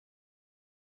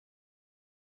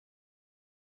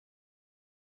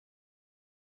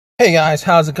Hey guys,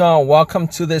 how's it going? Welcome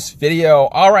to this video.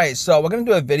 All right, so we're going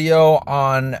to do a video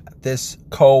on this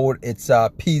code. It's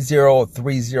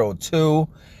P0302.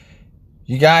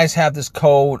 You guys have this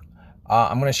code.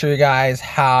 I'm going to show you guys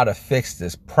how to fix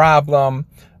this problem.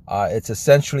 It's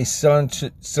essentially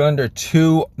cylinder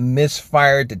 2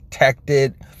 misfire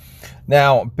detected.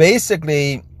 Now,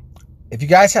 basically, if you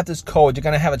guys have this code, you're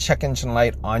going to have a check engine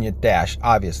light on your dash,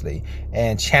 obviously.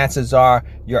 And chances are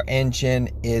your engine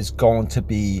is going to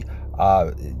be,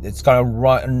 it's going to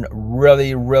run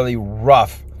really, really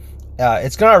rough.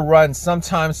 It's going to run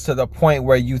sometimes to the point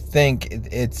where you think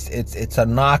it's a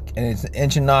knock, and it's an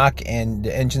engine knock, and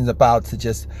the engine's about to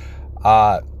just,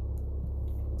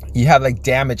 you have like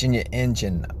damage in your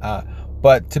engine.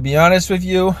 But to be honest with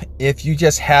you, if you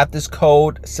just have this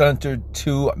code, cylinder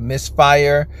 2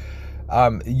 misfire,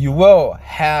 you will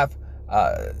have,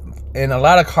 in a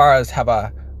lot of cars, have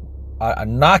a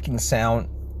knocking sound,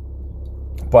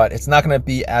 but it's not going to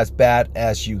be as bad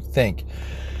as you think.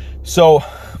 So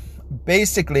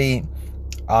basically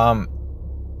what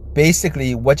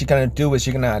you're going to do is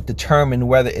you're going to determine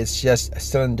whether it's just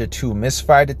cylinder 2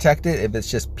 misfire detected, if it's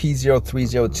just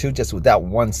P0302, just with that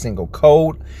one single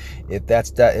code. If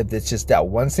it's just that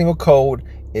one single code,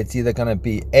 it's either going to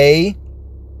be A,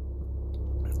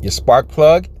 your spark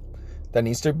plug that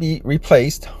needs to be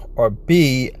replaced, or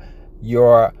B,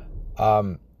 your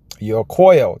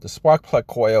coil, the spark plug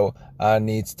coil,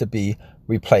 needs to be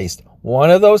replaced.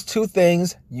 One of those two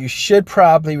things. You should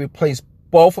probably replace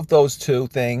both of those two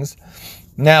things.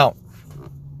 Now,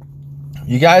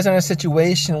 you guys are in a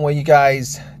situation where you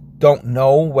guys don't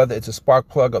know whether it's a spark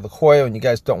plug or the coil, and you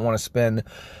guys don't want to spend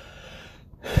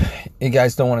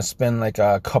like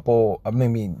a couple,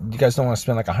 maybe you guys don't want to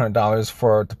spend like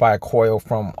 $100 to buy a coil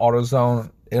from AutoZone.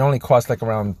 It only costs like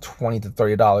around $20 to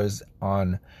 $30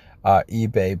 on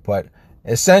eBay, but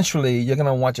essentially you're going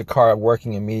to want your car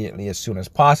working immediately as soon as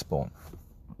possible.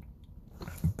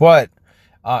 But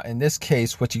in this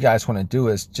case, what you guys want to do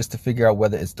is just to figure out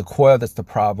whether it's the coil that's the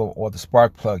problem or the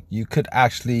spark plug. You could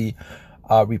actually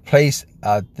replace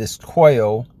this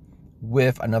coil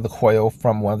with another coil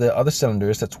from one of the other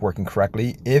cylinders that's working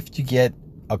correctly. If you get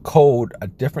a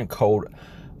different code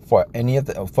for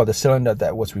the cylinder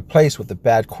that was replaced with the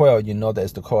bad coil, you know that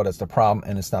it's the coil that's the problem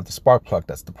and it's not the spark plug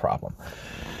that's the problem.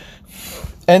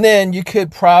 And then you could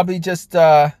probably just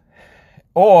or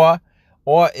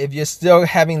if you're still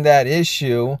having that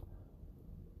issue,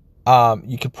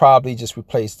 you could probably just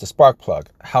replace the spark plug.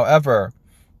 However,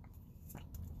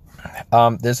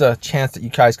 there's a chance that you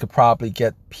guys could probably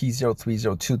get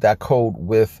P0302, that code,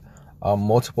 with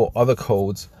multiple other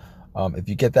codes. If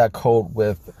you get that code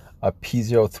with a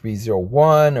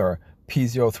P0301 or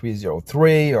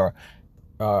P0303 or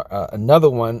another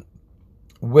one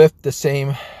with the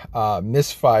same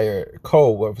misfire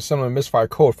code, with a similar misfire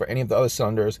code for any of the other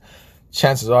cylinders,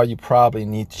 chances are you probably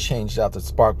need to change out the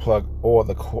spark plug or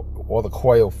the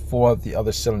coil for the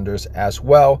other cylinders as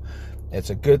well. It's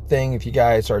a good thing if you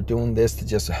guys are doing this to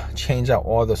just change out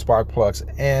all the spark plugs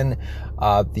and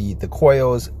the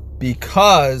coils,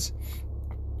 because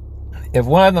if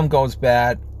one of them goes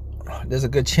bad, there's a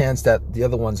good chance that the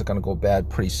other ones are going to go bad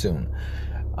pretty soon.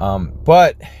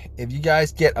 But if you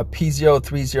guys get a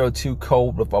P0302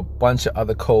 code with a bunch of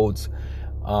other codes,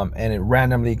 and it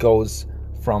randomly goes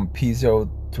from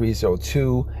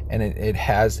P0302, and it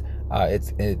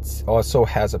also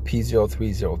has a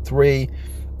P0303,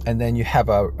 and then you have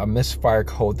a misfire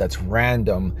code that's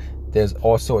random, there's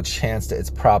also a chance that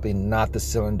it's probably not the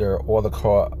cylinder or the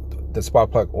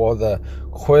spark plug or the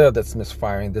coil that's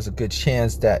misfiring. There's a good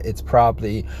chance that it's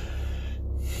probably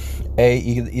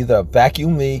either a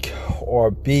vacuum leak, or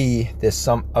B, there's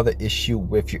some other issue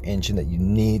with your engine that you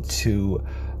need to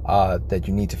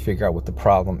figure out what the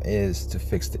problem is to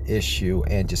fix the issue.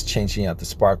 And just changing out the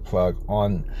spark plug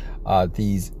on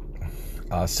these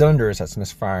cylinders that's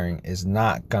misfiring is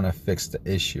not gonna fix the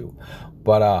issue.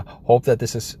 But hope that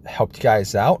this has helped you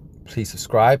guys out. Please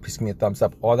subscribe, please give me a thumbs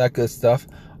up, all that good stuff.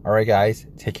 All right guys,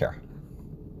 take care.